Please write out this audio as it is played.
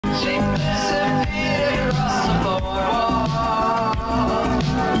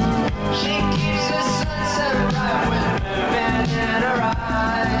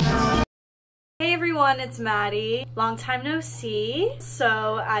everyone, it's Maddie. Long time no see.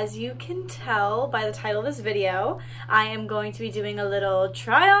 So as you can tell by the title of this video, I am going to be doing a little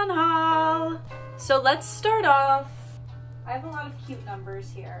try on haul. So let's start off. I have a lot of cute numbers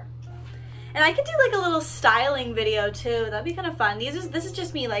here. And I could do like a little styling video too. That'd be kind of fun. This is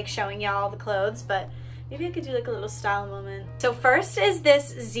just me like showing y'all the clothes, but maybe I could do like a little style moment. So first is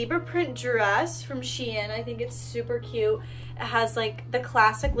this zebra print dress from Shein. I think it's super cute. It has like the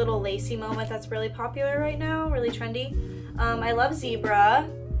classic little lacy moment that's really popular right now, really trendy. I love zebra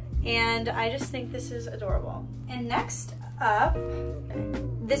and I just think this is adorable. And next up,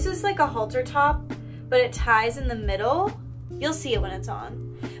 this is like a halter top, but it ties in the middle. You'll see it when it's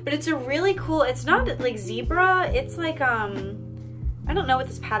on. But it's a really cool, it's not like zebra, it's like, I don't know what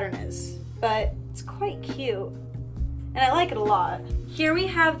this pattern is, but it's quite cute. And I like it a lot. Here we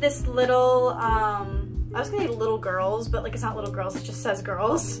have this little, I was gonna say little girls, but like it's not little girls, it just says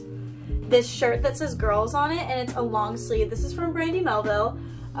girls. This shirt that says girls on it, and it's a long sleeve. This is from Brandy Melville.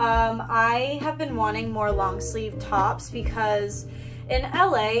 I have been wanting more long sleeve tops because in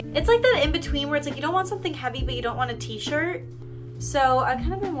LA, it's like that in between where it's like you don't want something heavy, but you don't want a t-shirt. So I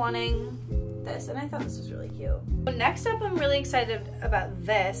kind of been wanting this, and I thought this was really cute. So next up, I'm really excited about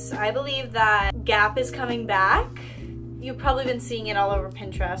this. I believe that Gap is coming back. You've probably been seeing it all over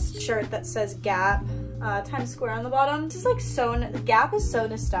Pinterest. Shirt that says Gap, Times Square on the bottom. This is like Gap is so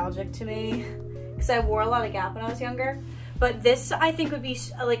nostalgic to me because I wore a lot of Gap when I was younger. But this I think would be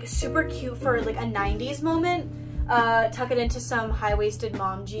like super cute for like a 90s moment. Tuck it into some high-waisted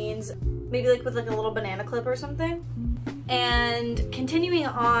mom jeans, maybe like with like a little banana clip or something. And continuing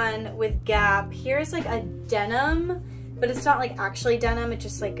on with Gap, here's like a denim, but it's not like actually denim, it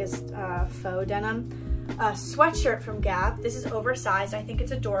just like is faux denim. A sweatshirt from Gap. This is oversized. I think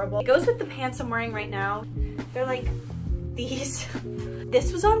it's adorable. It goes with the pants I'm wearing right now. They're like these.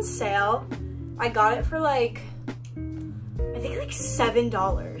 This was on sale. I got it for like, I think like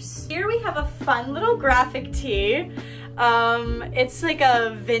 $7. Here we have a fun little graphic tee. It's like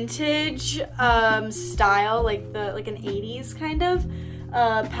a vintage style, like an 80s kind of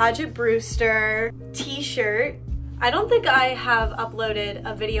Paget Brewster t-shirt. I don't think I have uploaded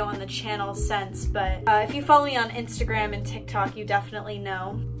a video on the channel since, but if you follow me on Instagram and TikTok, you definitely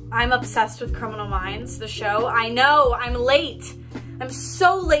know. I'm obsessed with Criminal Minds, the show. I know, I'm late. I'm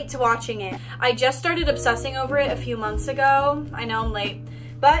so late to watching it. I just started obsessing over it a few months ago. I know I'm late,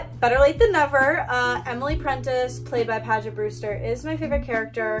 but better late than never. Emily Prentice, played by Paget Brewster, is my favorite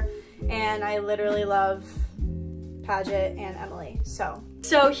character, and I literally love Paget and Emily,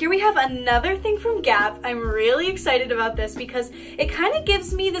 So here we have another thing from Gap. I'm really excited about this because it kind of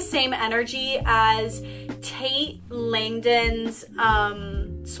gives me the same energy as Tate Langdon's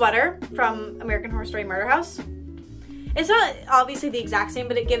sweater from American Horror Story Murder House. It's not obviously the exact same,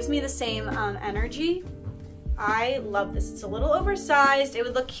 but it gives me the same energy. I love this. It's a little oversized. It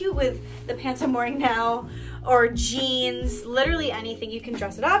would look cute with the pants I'm wearing now, or jeans, literally anything. You can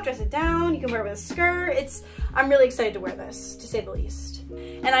dress it up, dress it down, you can wear it with a skirt. I'm really excited to wear this, to say the least.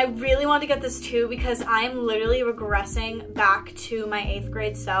 And I really want to get this too because I'm literally regressing back to my 8th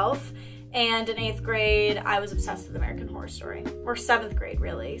grade self. And in 8th grade, I was obsessed with American Horror Story. Or 7th grade,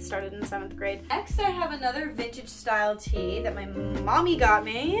 really. Started in 7th grade. Next, I have another vintage style tee that my mommy got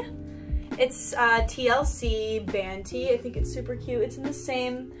me. It's TLC band tee. I think it's super cute. It's in the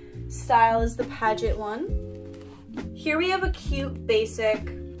same style as the Paget one. Here we have a cute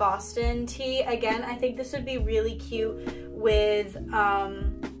basic Boston tee. Again, I think this would be really cute with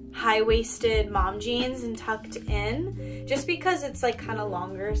high-waisted mom jeans and tucked in, just because it's like kind of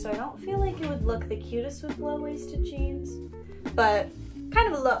longer, so I don't feel like it would look the cutest with low-waisted jeans, but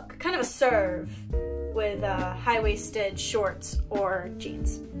kind of a look, kind of a serve with high-waisted shorts or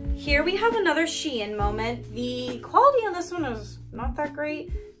jeans. Here we have another Shein moment. The quality on this one is not that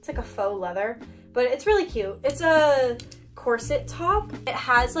great. It's like a faux leather, but it's really cute. It's a corset top. It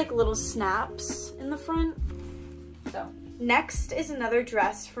has like little snaps in the front. So next is another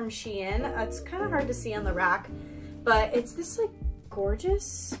dress from Shein. It's kind of hard to see on the rack, but it's this like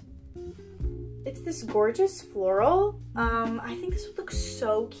gorgeous, it's this gorgeous floral. I think this would look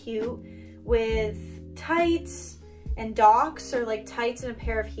so cute with tights and docks, or like tights and a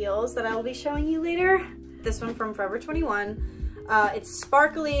pair of heels that I will be showing you later. This one from Forever 21. It's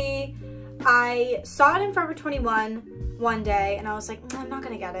sparkly. I saw it in Forever 21 one day and I was like, I'm not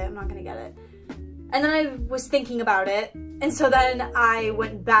gonna get it, I'm not gonna get it. And then I was thinking about it, and so then I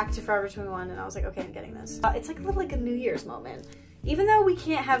went back to Forever 21 and I was like, okay, I'm getting this. It's like a little like a New Year's moment. Even though we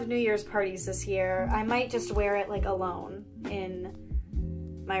can't have New Year's parties this year, I might just wear it like alone in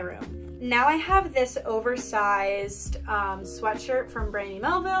my room. Now I have this oversized sweatshirt from Brandy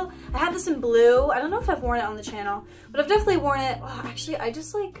Melville. I had this in blue. I don't know if I've worn it on the channel, but I've definitely worn it. Oh, actually, I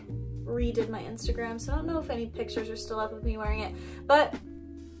just like redid my Instagram, so I don't know if any pictures are still up of me wearing it, but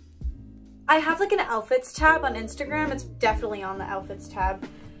I have like an outfits tab on Instagram. It's definitely on the outfits tab,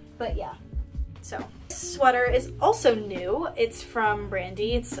 but yeah. So this sweater is also new. It's from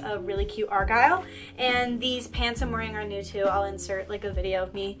Brandy. It's a really cute argyle, and these pants I'm wearing are new too. I'll insert like a video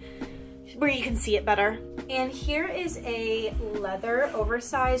of me where you can see it better. And here is a leather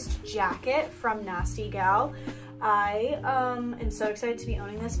oversized jacket from Nasty Gal. I am so excited to be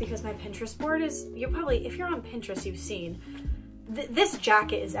owning this because my Pinterest board is, if you're on Pinterest, you've seen this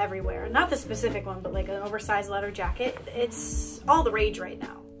jacket is everywhere. Not the specific one, but like an oversized leather jacket. It's all the rage right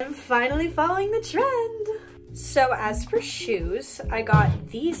now. I'm finally following the trend. So as for shoes, I got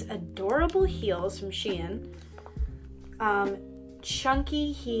these adorable heels from Shein.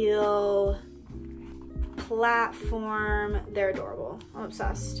 Chunky heel, platform. They're adorable. I'm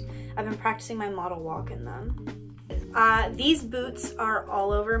obsessed. I've been practicing my model walk in them. These boots are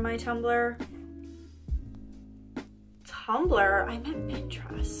all over my Tumblr. I meant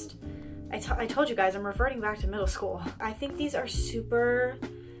Pinterest. I told you guys I'm reverting back to middle school. I think these are super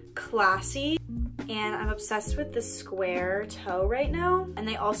classy, and I'm obsessed with the square toe right now. And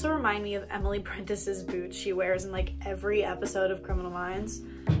they also remind me of Emily Prentice's boots she wears in like every episode of Criminal Minds.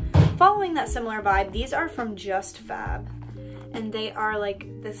 Following that similar vibe, these are from Just Fab, and they are like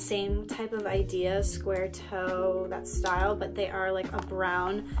the same type of idea, square toe, that style, but they are like a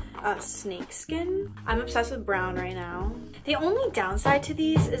brown snakeskin. I'm obsessed with brown right now. The only downside to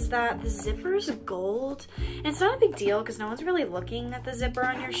these is that the zipper's gold, and it's not a big deal because no one's really looking at the zipper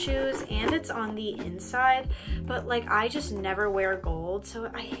on your shoes, and it's on the inside, but like I just never wear gold, so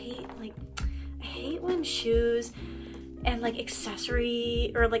I hate when shoes and like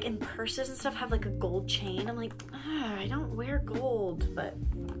accessory or like in purses and stuff have like a gold chain. I'm like, I don't wear gold, but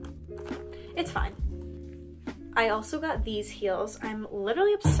it's fine. I also got these heels. I'm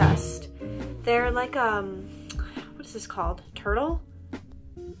literally obsessed. They're like, what is this called? Turtle?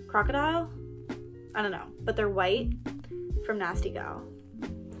 Crocodile? I don't know, but they're white from Nasty Gal.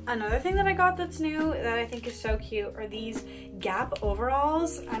 Another thing that I got that's new that I think is so cute are these Gap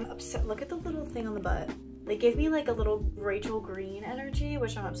overalls. I'm upset. Look at the little thing on the butt. They give me like a little Rachel Green energy,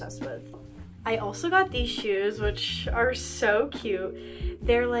 which I'm obsessed with. I also got these shoes, which are so cute.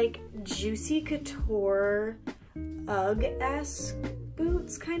 They're like Juicy Couture Ugg-esque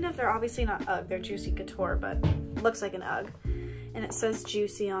boots, kind of. They're obviously not Ugg, they're Juicy Couture, but looks like an Ugg. And it says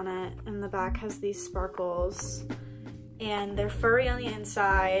Juicy on it, and the back has these sparkles. And they're furry on the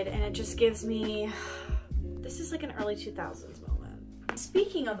inside, and it just gives me, this is like an early 2000s moment.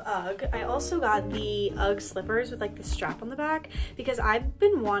 Speaking of Ugg, I also got the Ugg slippers with like the strap on the back because I've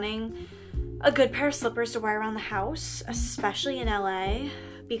been wanting a good pair of slippers to wear around the house, especially in LA,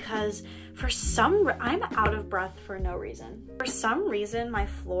 because I'm out of breath for no reason. For some reason, my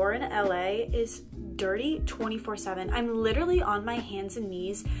floor in LA is dirty 24/7. I'm literally on my hands and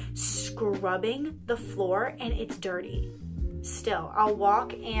knees scrubbing the floor and it's dirty. Still, I'll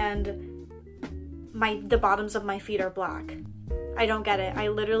walk and the bottoms of my feet are black. I don't get it. I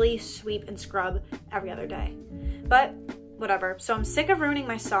literally sweep and scrub every other day, but whatever. So I'm sick of ruining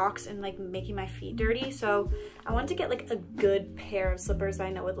my socks and like making my feet dirty. So I wanted to get like a good pair of slippers that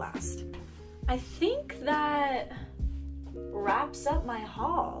I know would last. I think that wraps up my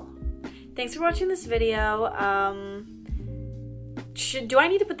haul. Thanks for watching this video. Do I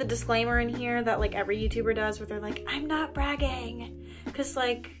need to put the disclaimer in here that like every YouTuber does where they're like, I'm not bragging? Because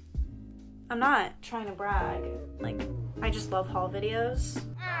like, I'm not trying to brag. Like, I just love haul videos.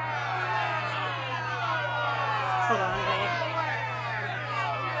 Hold on, wait.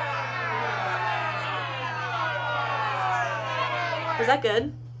 Was that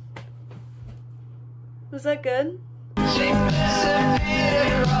good? Was that good?